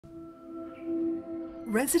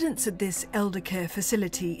Residents at this eldercare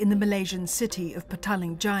facility in the Malaysian city of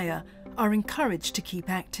Petaling Jaya are encouraged to keep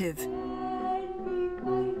active.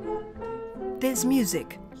 There's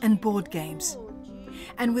music and board games.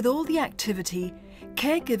 And with all the activity,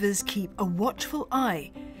 caregivers keep a watchful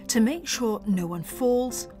eye to make sure no one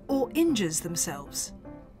falls or injures themselves.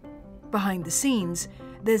 Behind the scenes,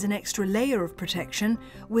 there's an extra layer of protection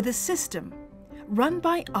with a system run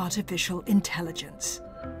by artificial intelligence.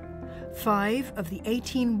 5 of the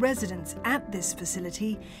 18 residents at this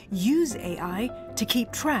facility use AI to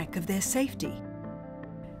keep track of their safety.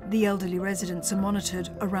 The elderly residents are monitored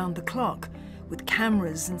around the clock with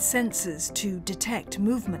cameras and sensors to detect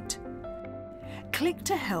movement. Click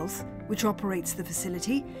to Health, which operates the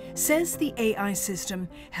facility, says the AI system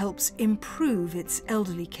helps improve its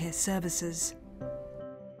elderly care services.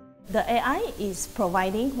 The AI is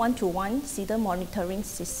providing one-to-one CNA monitoring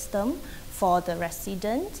system for the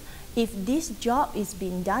resident. If this job is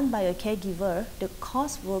being done by a caregiver, the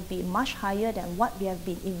cost will be much higher than what we have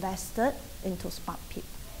been invested into Smart Peep.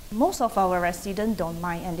 Most of our residents don't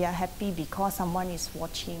mind and they are happy because someone is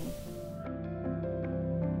watching.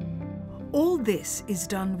 All this is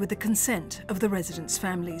done with the consent of the residents'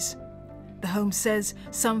 families. The home says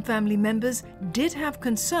some family members did have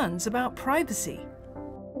concerns about privacy.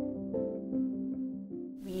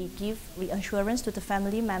 We give reassurance to the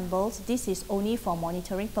family members. This is only for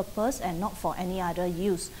monitoring purpose and not for any other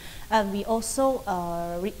use. And we also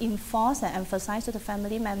reinforce and emphasize to the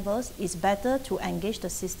family members it's better to engage the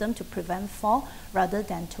system to prevent fall rather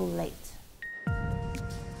than too late.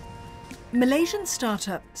 Malaysian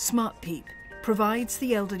startup Smart Peep provides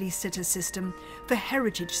the elderly sitter system for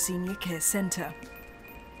Heritage Senior Care Centre.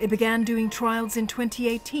 It began doing trials in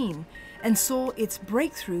 2018 and saw its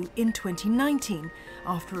breakthrough in 2019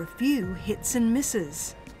 after a few hits and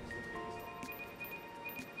misses.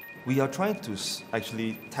 We are trying to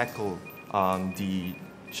actually tackle the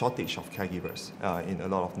shortage of caregivers in a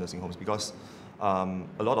lot of nursing homes because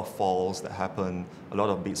a lot of falls that happen, a lot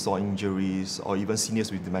of bed sore injuries, or even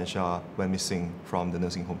seniors with dementia went missing from the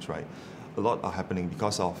nursing homes, right? A lot are happening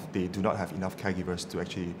because of they do not have enough caregivers to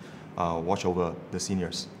actually watch over the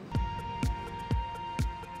seniors.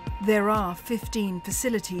 There are 15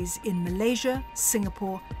 facilities in Malaysia,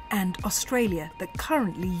 Singapore and Australia that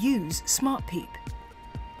currently use Smart Peep.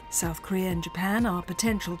 South Korea and Japan are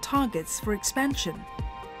potential targets for expansion.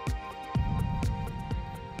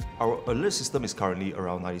 Our alert system is currently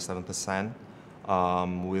around 97%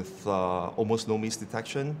 with almost no miss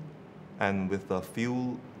detection and with a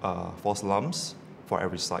few false alarms for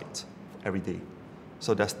every site, every day.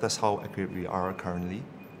 So that's how accurate we are currently.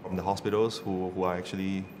 From the hospitals who are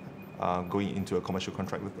actually going into a commercial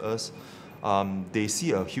contract with us, they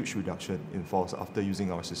see a huge reduction in falls after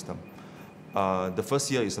using our system. The first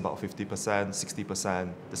year is about 50%,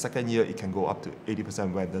 60%. The second year, it can go up to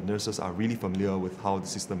 80% when the nurses are really familiar with how the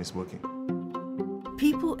system is working.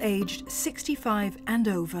 People aged 65 and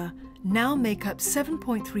over now make up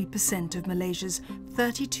 7.3% of Malaysia's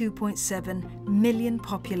 32.7 million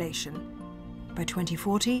population. By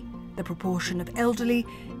 2040, the proportion of elderly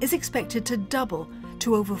is expected to double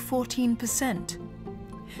to over 14%.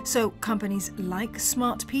 So companies like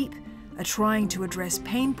Smart Peep are trying to address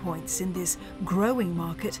pain points in this growing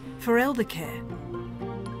market for eldercare.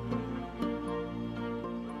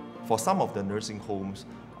 For some of the nursing homes,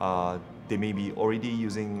 they may be already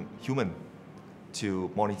using human to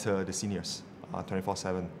monitor the seniors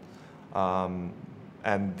 24/7,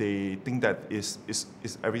 and they think that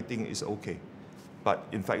everything is okay. But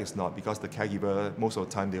in fact, it's not, because the caregiver, most of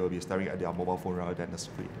the time, they will be staring at their mobile phone rather than the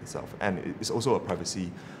screen itself. And it's also a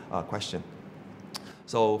privacy question.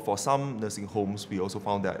 So for some nursing homes, we also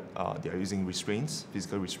found that they are using restraints,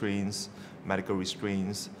 physical restraints, medical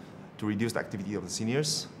restraints, to reduce the activity of the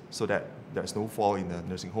seniors so that there's no fall in the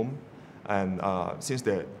nursing home. And since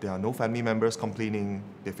there are no family members complaining,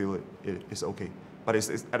 they feel it's okay. But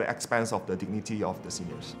it's at the expense of the dignity of the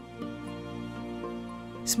seniors.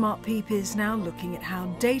 Smart Peep is now looking at how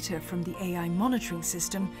data from the AI monitoring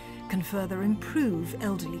system can further improve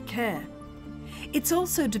elderly care. It's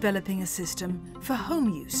also developing a system for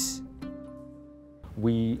home use.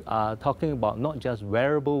 We are talking about not just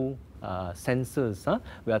wearable sensors.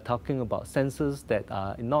 We are talking about sensors that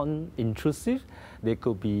are non-intrusive. They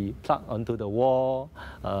could be plugged onto the wall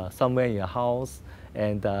somewhere in your house,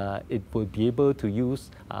 and it would be able to use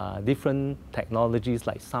different technologies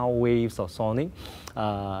like sound waves or sonic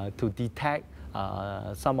to detect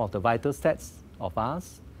some of the vital stats of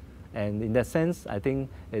us. And in that sense, I think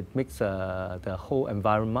it makes the whole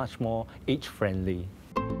environment much more age-friendly.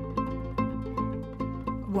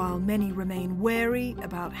 While many remain wary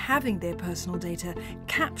about having their personal data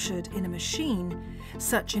captured in a machine,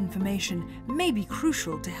 such information may be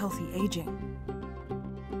crucial to healthy aging.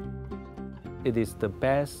 It is the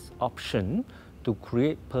best option to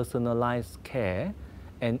create personalized care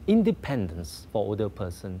and independence for older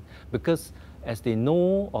person, because as they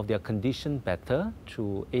know of their condition better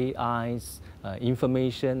through AI's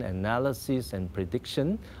information analysis and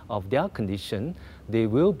prediction of their condition, they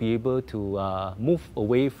will be able to move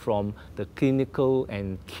away from the clinical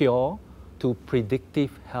and cure to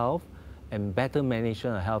predictive health and better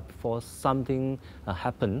management of health before something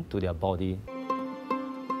happen to their body.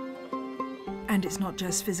 And it's not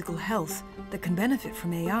just physical health that can benefit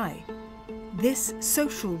from AI. This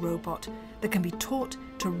social robot that can be taught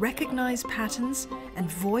to recognize patterns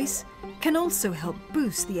and voice can also help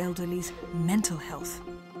boost the elderly's mental health.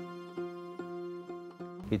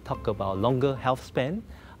 We talk about longer health span,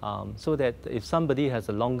 so that if somebody has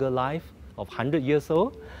a longer life of 100 years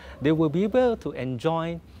old, they will be able to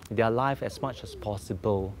enjoy their life as much as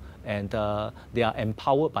possible. And they are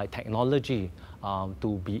empowered by technology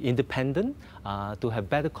to be independent, to have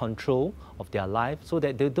better control of their life so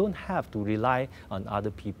that they don't have to rely on other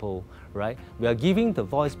people, right? We are giving the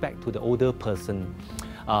voice back to the older person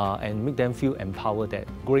and make them feel empowered that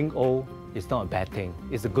growing old is not a bad thing,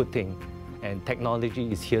 it's a good thing. And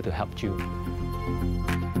technology is here to help you.